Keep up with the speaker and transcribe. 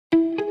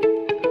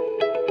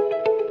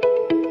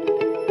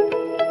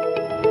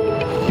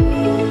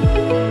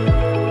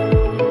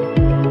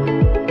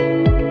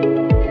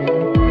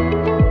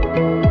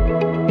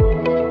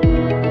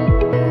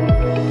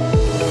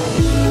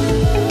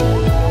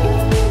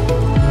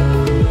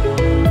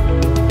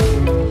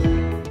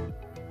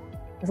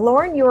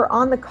you're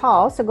on the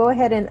call, so go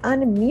ahead and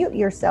unmute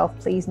yourself,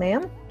 please,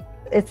 ma'am.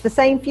 It's the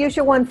same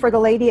fuchsia one for the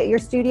lady at your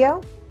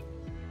studio?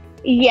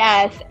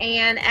 Yes,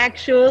 and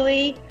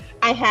actually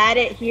I had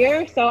it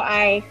here, so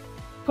I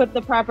put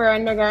the proper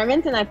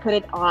undergarments and I put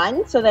it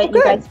on so that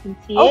you guys can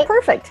see it. Oh,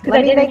 perfect.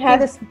 Let me make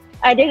this.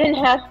 I didn't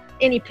have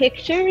any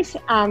pictures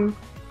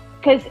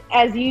because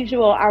as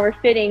usual, our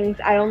fittings,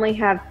 I only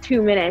have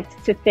 2 minutes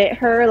to fit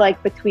her,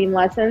 like between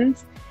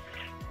lessons.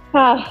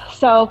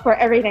 So for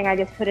everything, I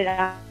just put it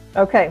on.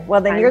 Okay, well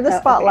then you're the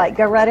spotlight.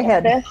 Go right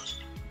ahead.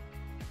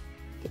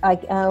 I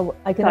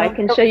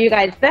can show you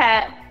guys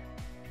that.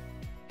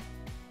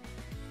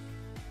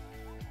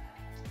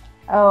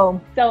 Oh.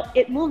 So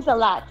it moves a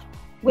lot,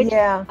 which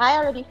I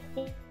already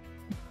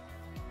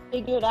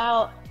figured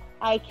out.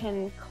 I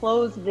can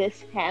close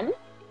this hem.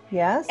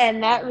 Yes.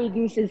 And that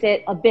reduces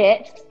it a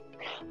bit.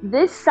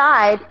 This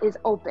side is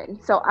open.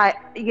 So I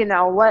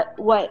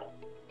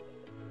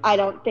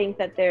don't think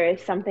that there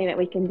is something that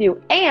we can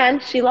do.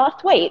 And she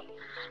lost weight.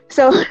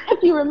 So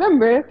if you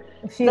remember,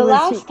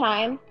 last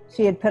time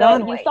she had put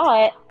on weight. You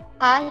saw it,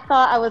 I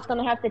thought I was going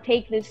to have to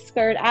take this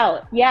skirt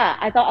out. Yeah,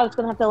 I thought I was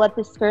going to have to let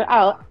this skirt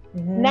out.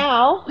 Mm-hmm.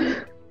 Now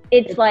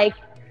it's like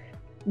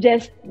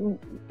just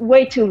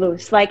way too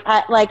loose. Like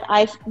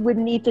I would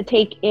need to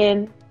take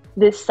in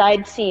this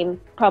side seam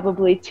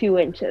probably 2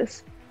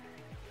 inches.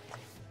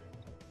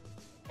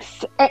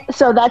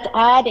 So that's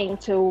adding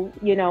to,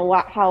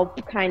 how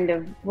kind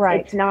of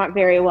it's not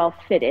very well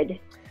fitted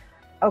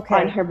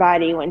on her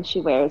body when she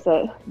wears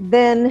it.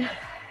 Then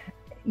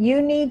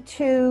you need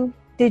to,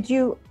 did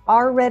you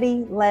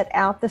already let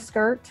out the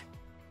skirt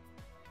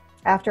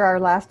after our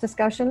last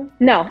discussion?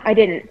 No, I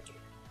didn't.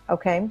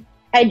 Okay.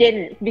 I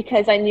didn't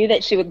because I knew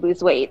that she would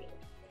lose weight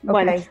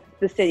once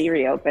the city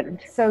reopened.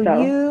 So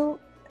you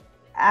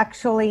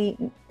actually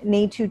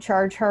need to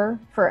charge her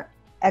for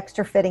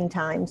extra fitting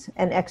times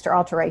and extra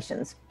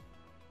alterations.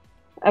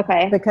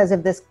 Okay.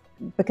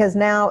 Because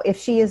now if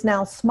she is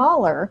now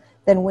smaller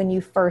than when you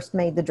first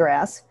made the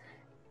dress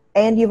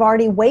and you've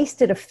already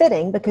wasted a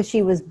fitting because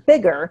she was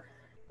bigger,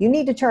 you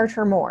need to charge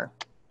her more.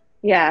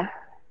 Yeah.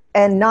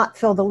 And not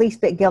feel the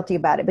least bit guilty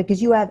about it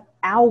because you have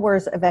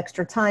hours of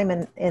extra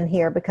time in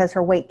here because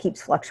her weight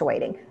keeps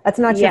fluctuating. That's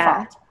not your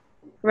fault.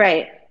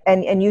 Right.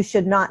 And you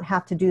should not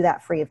have to do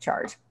that free of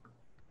charge.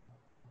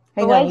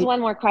 There was one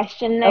more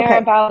question there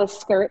about the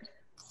skirt.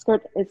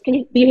 Do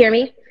you hear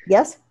me?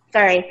 Yes.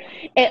 Sorry.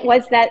 It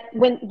was that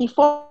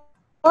before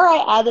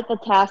I added the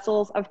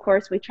tassels, of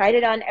course, we tried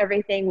it on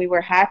everything. We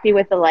were happy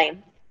with the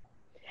length.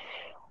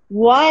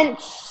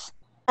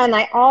 And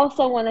I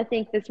also want to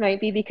think this might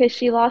be because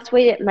she lost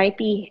weight, it might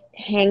be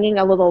hanging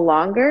a little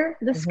longer,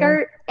 the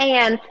skirt.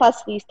 And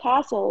plus these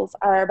tassels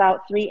are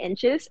about 3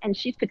 inches and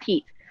she's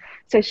petite.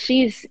 So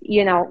she's,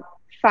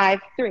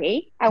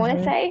 5'3", I want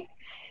to say.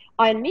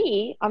 On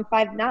me, I'm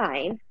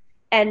 5'9",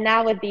 and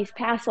now with these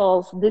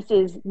tassels, this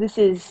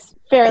is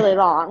fairly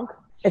long.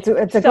 It's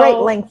a great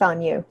length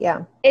on you,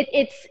 yeah.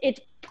 It's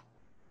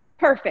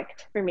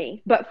perfect for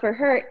me, but for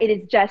her, it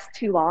is just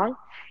too long.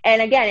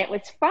 And again, it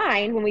was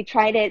fine when we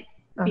tried it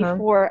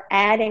before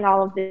adding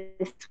all of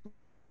this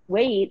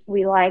weight.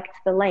 We liked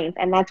the length,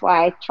 and that's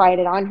why I tried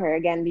it on her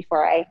again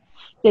before I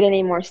did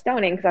any more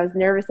stoning because I was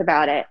nervous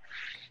about it.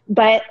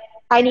 But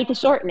I need to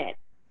shorten it.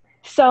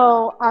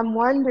 So I'm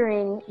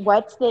wondering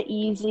what's the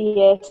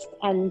easiest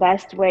and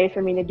best way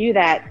for me to do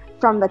that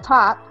from the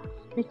top,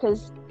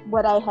 because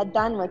what I had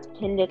done was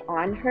pinned it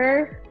on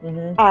her,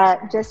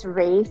 just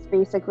raised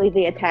basically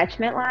the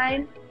attachment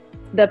line,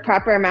 the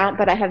proper amount,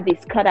 but I have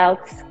these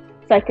cutouts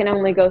so I can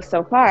only go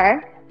so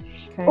far.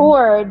 Okay.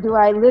 Or do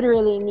I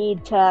literally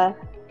need to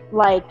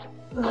cut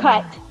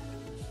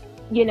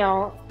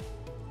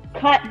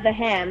the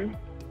hem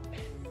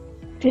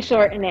to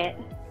shorten it?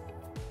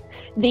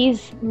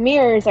 These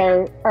mirrors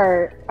are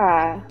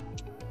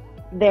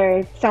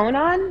they're sewn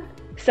on,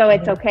 so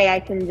it's okay.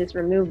 I can just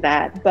remove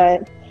that,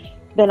 but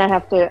then I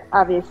have to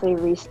obviously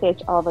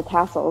restitch all the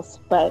tassels.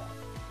 But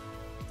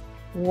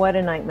what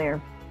a nightmare.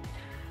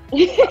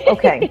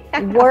 Okay.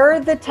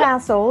 Were the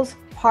tassels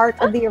part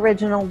of the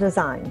original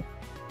design?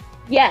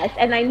 Yes,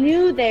 and I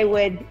knew they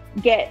would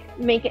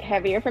make it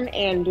heavier from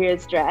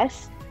Andrea's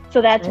dress.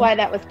 So that's why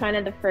that was kind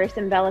of the first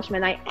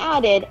embellishment I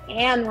added,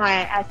 and why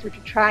I asked her to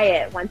try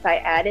it once I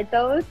added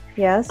those.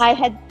 Yes. I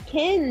had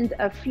pinned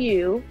a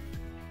few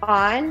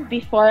on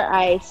before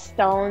I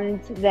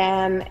stoned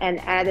them and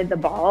added the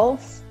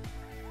balls.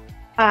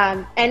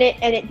 I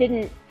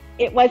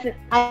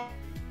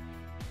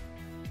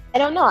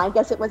don't know, I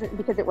guess it wasn't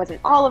because it wasn't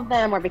all of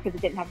them or because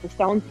it didn't have the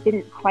stones, it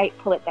didn't quite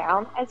pull it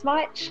down as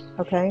much.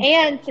 Okay.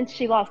 And since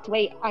she lost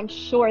weight, I'm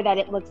sure that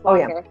it looks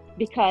longer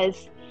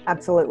because...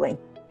 Absolutely.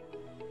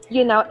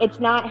 It's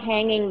not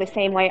hanging the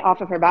same way off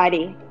of her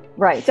body.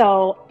 Right.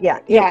 So,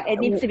 it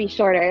needs to be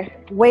shorter.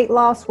 Weight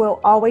loss will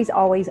always,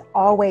 always,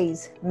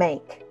 always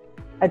make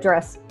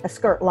a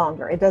skirt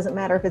longer. It doesn't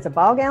matter if it's a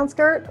ball gown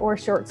skirt or a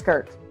short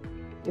skirt.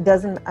 It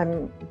doesn't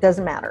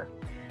matter.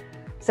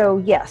 So,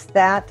 yes,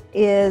 that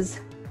is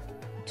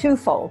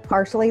twofold.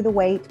 Partially the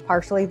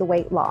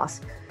weight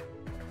loss.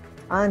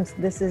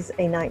 This is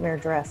a nightmare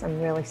dress.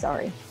 I'm really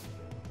sorry.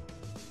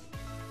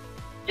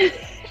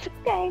 It's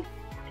okay.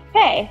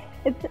 Hey,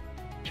 it's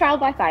trial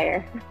by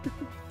fire.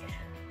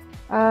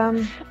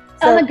 On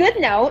a good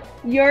note,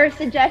 your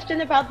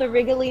suggestion about the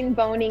wriggling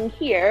boning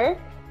here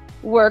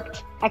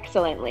worked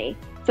excellently.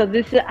 So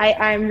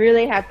I'm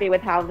really happy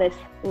with how this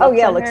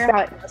looks on her, how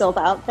it's built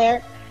out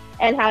there,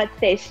 and how it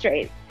stays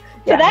straight.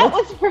 So that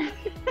was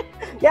perfect.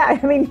 Yeah,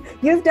 I mean,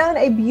 you've done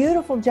a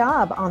beautiful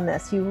job on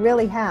this. You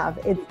really have.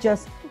 It's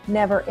just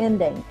never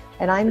ending.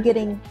 And I'm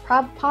getting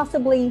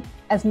possibly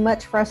as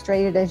much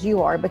frustrated as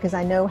you are, because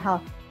I know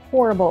how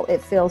horrible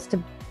it feels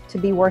to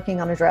be working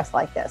on a dress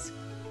like this.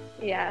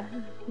 Yeah.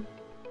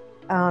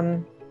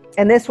 And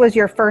this was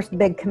your first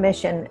big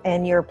commission,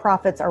 and your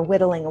profits are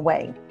whittling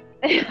away.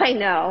 I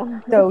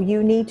know. So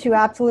you need to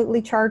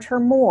absolutely charge her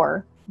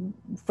more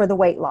for the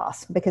weight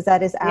loss, because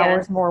that is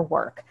hours more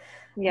work.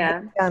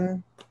 Yeah.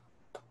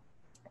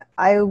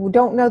 I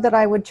don't know that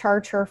I would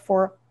charge her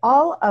for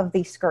all of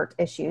the skirt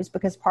issues,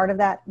 because part of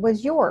that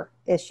was your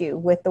issue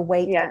with the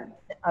weight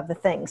of the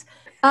things.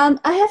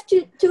 I have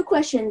two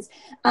questions.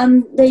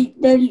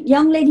 The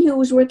young lady who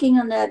was working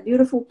on the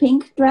beautiful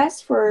pink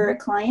dress for a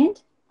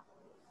client,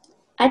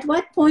 at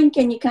what point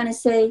can you kind of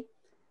say,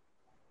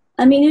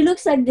 I mean, it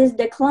looks like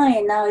the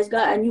client now has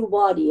got a new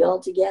body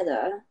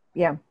altogether.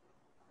 Yeah.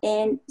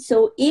 And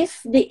so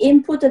if the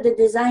input of the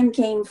design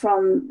came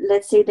from,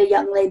 let's say, the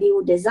young lady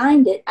who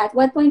designed it, at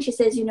what point she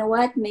says, you know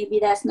what, maybe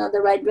that's not the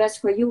right dress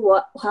for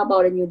you. How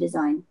about a new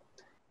design?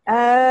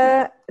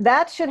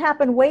 That should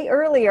happen way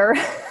earlier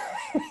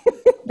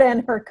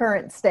than her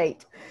current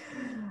state.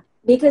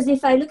 Because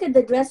if I look at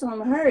the dress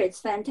on her,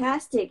 it's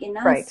fantastic. And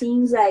now it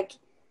seems like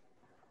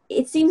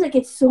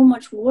it's so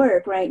much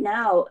work right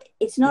now.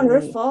 It's not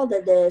her fault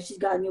that she's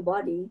got a new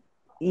body.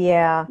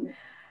 Yeah.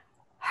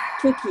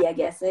 Tricky, I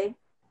guess, eh?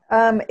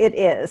 It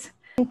is.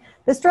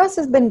 This dress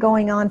has been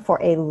going on for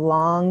a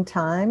long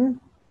time.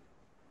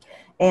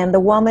 And the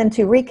woman,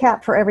 to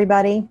recap for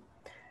everybody,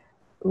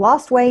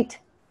 lost weight,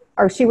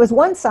 or she was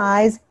one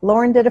size,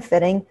 Lauren did a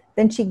fitting,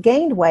 then she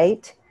gained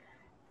weight,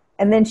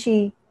 and then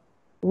she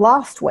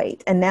lost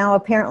weight. And now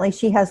apparently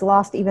she has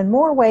lost even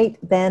more weight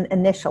than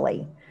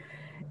initially.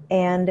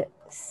 And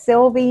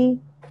Sylvie's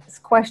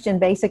question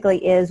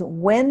basically is,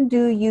 when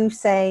do you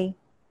say,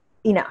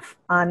 enough,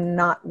 I'm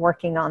not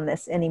working on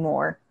this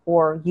anymore,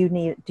 or do you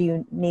need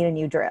a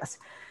new dress?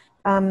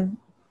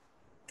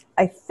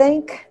 I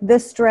think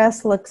this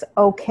dress looks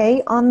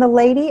okay on the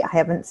lady. I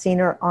haven't seen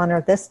her on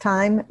her this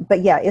time,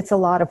 but yeah, it's a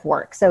lot of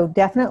work. So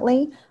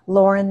definitely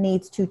Lauren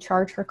needs to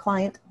charge her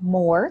client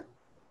more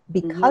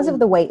because of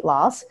the weight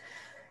loss.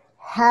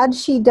 Had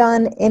she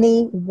done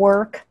any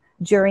work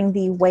during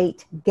the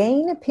weight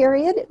gain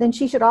period, then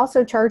she should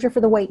also charge her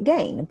for the weight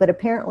gain. But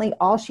apparently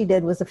all she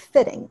did was a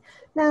fitting.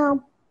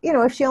 Now, you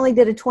know, if she only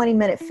did a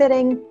 20-minute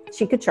fitting,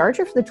 she could charge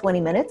her for the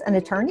 20 minutes. An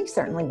attorney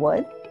certainly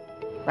would,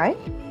 right?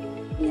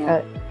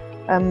 Yeah.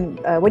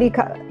 What do you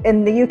call,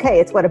 in the UK,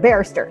 it's what, a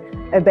barrister.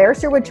 A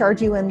barrister would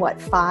charge you in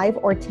what, 5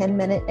 or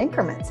 10-minute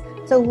increments.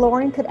 So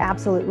Lauren could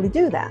absolutely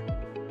do that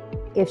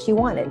if she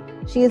wanted.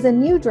 She is a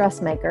new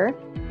dressmaker.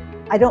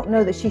 I don't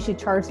know that she should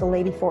charge the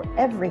lady for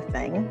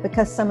everything,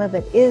 because some of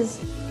it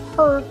is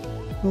her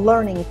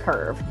learning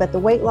curve, but the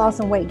weight loss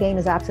and weight gain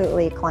is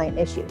absolutely a client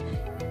issue.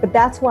 But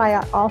that's why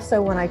I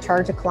also, when I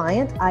charge a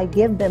client, I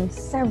give them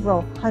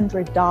several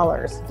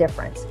 $100s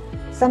difference,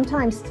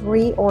 sometimes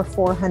 $300 or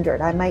 $400.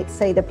 I might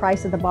say the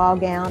price of the ball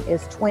gown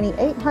is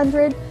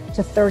 $2,800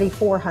 to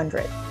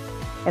 $3,400.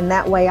 And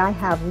that way I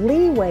have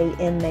leeway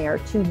in there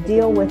to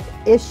deal with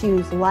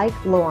issues like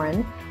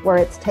Lauren, where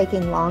it's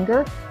taking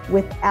longer,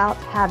 without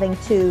having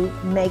to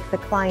make the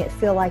client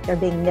feel like they're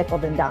being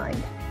nickeled and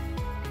dimed.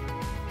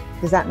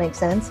 Does that make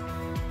sense?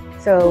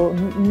 So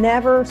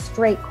never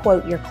straight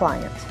quote your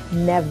client,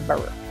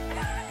 never.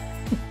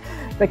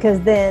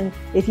 Because then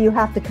if you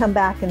have to come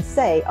back and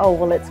say, oh,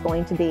 well, it's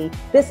going to be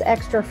this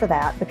extra for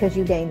that because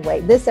you gained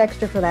weight, this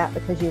extra for that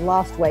because you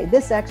lost weight,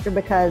 this extra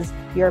because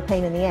you're a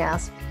pain in the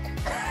ass,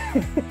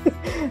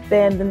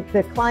 then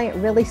the client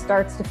really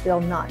starts to feel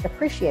not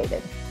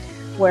appreciated.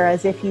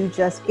 Whereas if you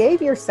just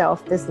gave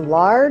yourself this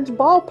large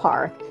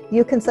ballpark,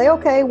 you can say,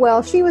 okay,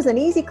 well, she was an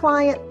easy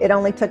client. It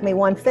only took me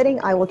one fitting.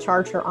 I will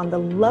charge her on the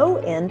low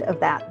end of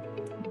that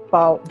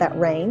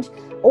range.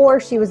 Or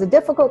she was a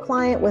difficult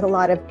client with a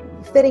lot of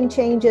fitting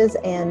changes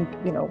and,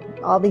 you know,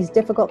 all these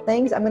difficult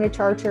things. I'm going to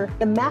charge her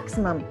the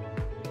maximum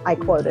I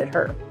quoted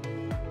her.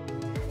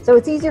 So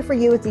it's easier for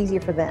you. It's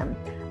easier for them.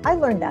 I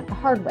learned that the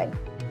hard way.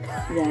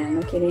 Yeah,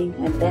 no kidding.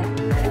 I bet.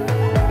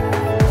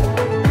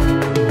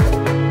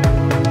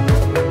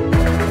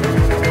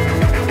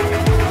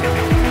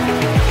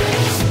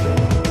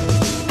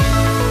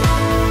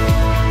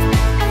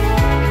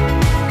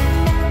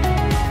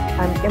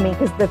 I mean,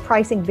 because the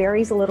pricing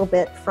varies a little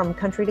bit from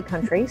country to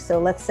country. So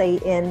let's say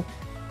in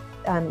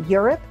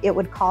Europe, it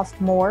would cost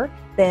more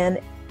than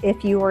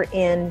if you were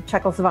in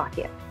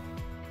Czechoslovakia,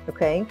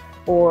 okay,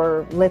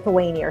 or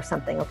Lithuania or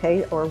something,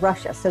 okay, or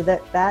Russia. So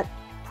that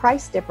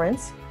price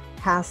difference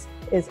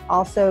is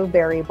also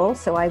variable.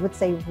 So I would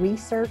say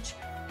research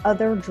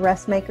other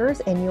dressmakers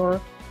in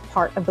your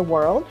part of the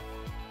world.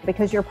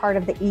 Because you're part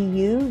of the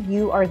EU,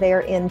 you are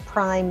there in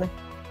prime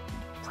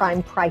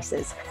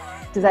prices.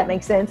 Does that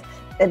make sense?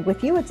 And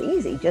with you, it's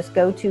easy. Just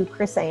go to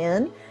Chris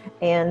Ann,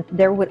 and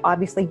there would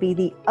obviously be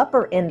the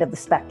upper end of the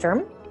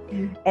spectrum.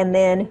 And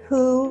then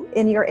who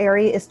in your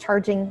area is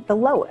charging the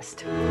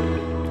lowest?